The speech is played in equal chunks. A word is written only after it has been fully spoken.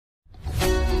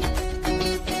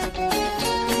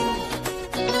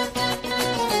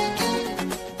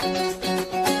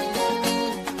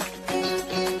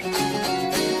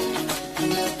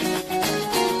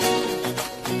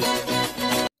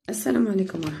السلام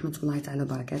عليكم ورحمة الله تعالى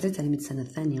وبركاته. تلاميذ السنه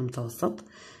الثانيه متوسط.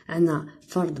 عندنا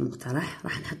فرض مقترح،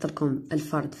 راح نحط لكم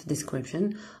الفرض في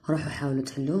الديسكريبشن، روحوا حاولوا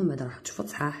تحلوه، بعد راح تشوفوا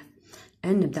صحاح.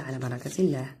 نبدا على بركة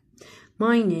الله.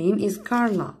 My name is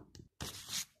Carla.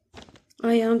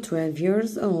 I am 12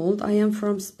 years old. I am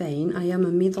from Spain. I am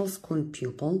a middle school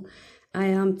pupil. I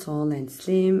am tall and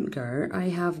slim girl. I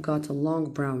have got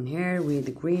long brown hair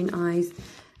with green eyes.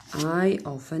 I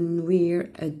often wear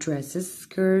a dresses,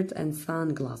 skirt and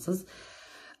sunglasses.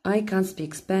 I can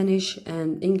speak Spanish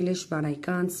and English, but I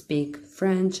can't speak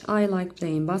French. I like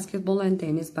playing basketball and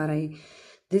tennis, but I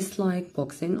dislike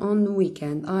boxing. On the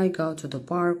weekend, I go to the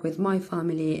park with my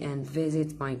family and visit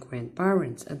my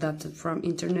grandparents. Adapted from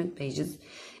internet pages.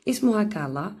 اسمها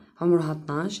كارلا، عمرها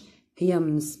 12، هي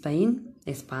من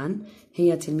إسبان.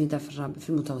 هي تلميذة في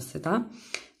المتوسطة.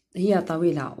 هي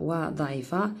طويلة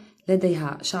وضعيفة،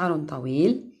 لديها شعر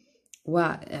طويل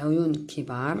وعيون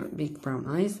كبار big brown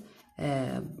eyes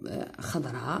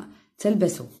خضراء.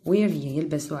 تلبس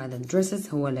يلبس على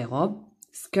dresses هو لي غوب،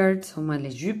 skirts هما لي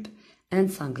جوب and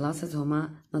sunglasses هما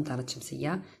نظارة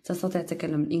شمسية. تستطيع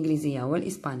التكلم الإنجليزية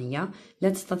والإسبانية، لا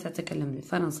تستطيع التكلم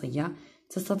الفرنسية.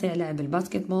 تستطيع لعب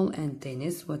الباسكتبول and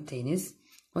tennis والتنس،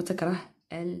 وتكره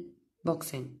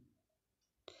البوكسين.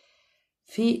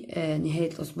 في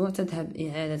نهاية الأسبوع تذهب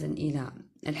إعادة إلى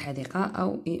الحديقة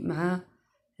أو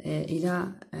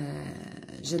إلى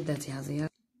جدتها، زيارة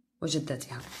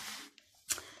وجدتها.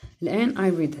 الآن I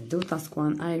read the do task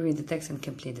 1. I read the text and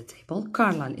complete the table.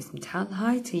 كارلا الاسم تاعها.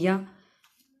 الهايت هي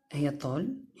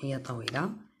الطول، هي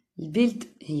طويلة. البيلد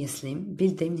هي سليم،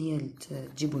 بيلد دايما هي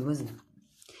تجيب الوزن.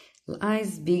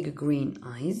 الايز big green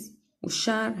eyes.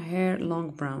 والشعر hair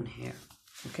long brown hair.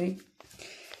 Okay.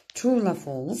 True or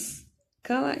false.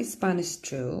 Carla is Spanish.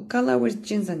 True. Carla wears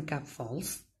jeans and cap.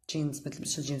 False. jeans ما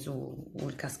تلبسش الجينز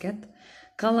والكاسكيت.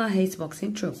 Carla hates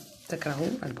boxing. True.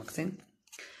 تكره البوكسين.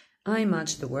 I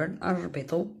match the word.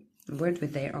 أربط word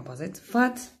with their opposite.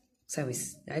 Fat تساوي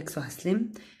عكسها slim.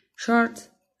 Short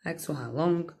عكسها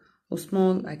long. و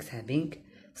small عكسها big.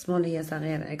 small هي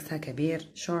صغير عكسها كبير.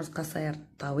 short قصير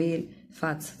طويل.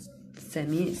 fat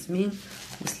سمين.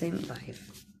 و slim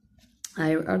ضعيف.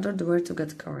 I ordered the word to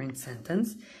get current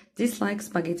sentence. Dislike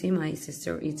spaghetti. My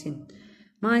sister eating.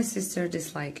 My sister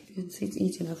dislike. نسيت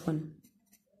eating عفوا.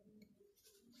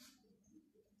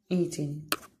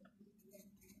 Eating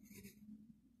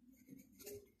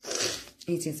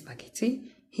spaghetti.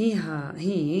 He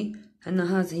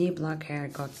has black hair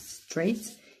got straight.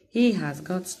 He has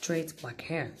got straight black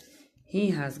hair. He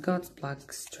has got black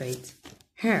straight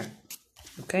hair.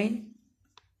 Okay.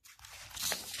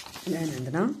 الآن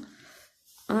عندنا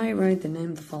I write the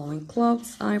name of the following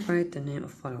clothes. I write the name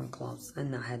of following clothes.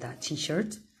 عندنا هذا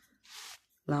t-shirt.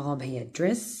 لاغوب هي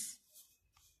dress.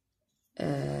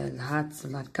 الهات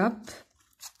ولا الكاب.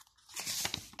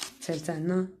 ثالثة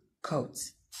عندنا coat.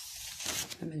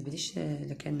 ما بديش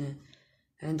لكن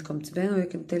عندكم تبان،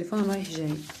 ولكن التليفون رايح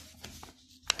جاي.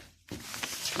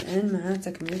 الآن مع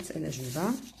تكملة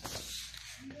الأجوبة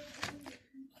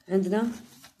عندنا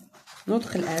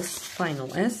نطق الأس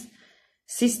final S.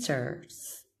 sisters.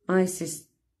 my sister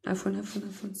عفوا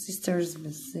sisters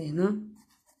بس هنا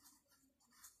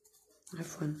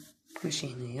عفوا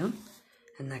ماشي هنايا.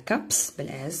 عندنا caps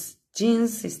بالاس.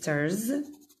 jeans sisters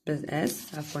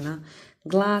بالاس عفوا.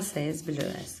 glasses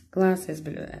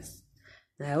بالاس.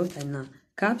 نعاود عندنا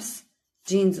caps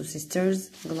jeans و sisters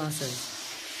glasses.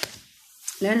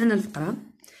 الآن عندنا الفقرة،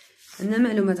 عندنا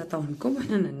معلومات عطاوهم لكم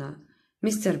وحنا عندنا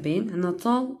مستر بين. عندنا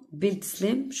tall build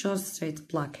slim short straight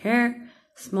black hair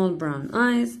small brown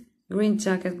eyes green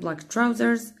jacket black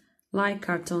trousers like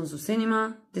cartoons or cinema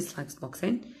dislikes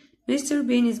boxing. Mr.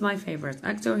 Bean is my favorite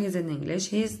actor. He's in English.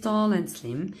 He is tall and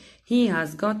slim. He has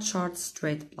got short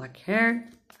straight black hair.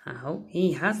 هاو he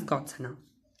has got هنا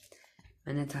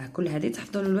معناتها كل هذه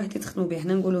تحفظوا للوحدة تخدموا بها.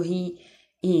 هنا نقولوا he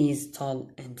is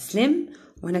tall and slim،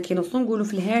 وهنا كي نوصلوا نقولوا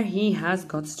في الهير he has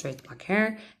got straight black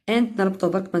hair and نربطوا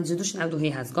برك ما نزيدوش نعاودوا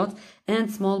he has got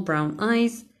and small brown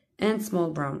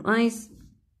eyes.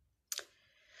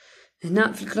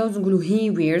 هنا في الكلوز نقولوا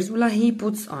he wears ولا he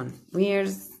puts on.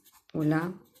 wears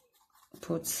ولا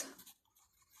puts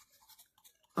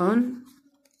on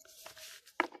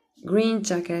green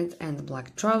jacket and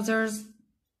black trousers.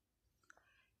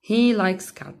 he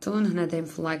likes cartoon. هنا دايما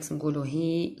في likes نقولوا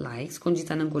he likes. كون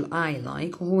جيت انا نقول I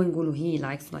like وهو نقولوا he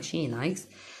likes ولا she likes.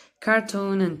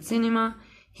 cartoon and cinema.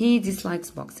 he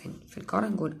dislikes boxing. في الكرة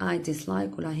نقول I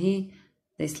dislike ولا he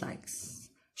dislikes.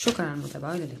 شكرا على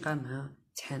المتابعة، والى اللقاء مع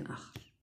امتحان آخر.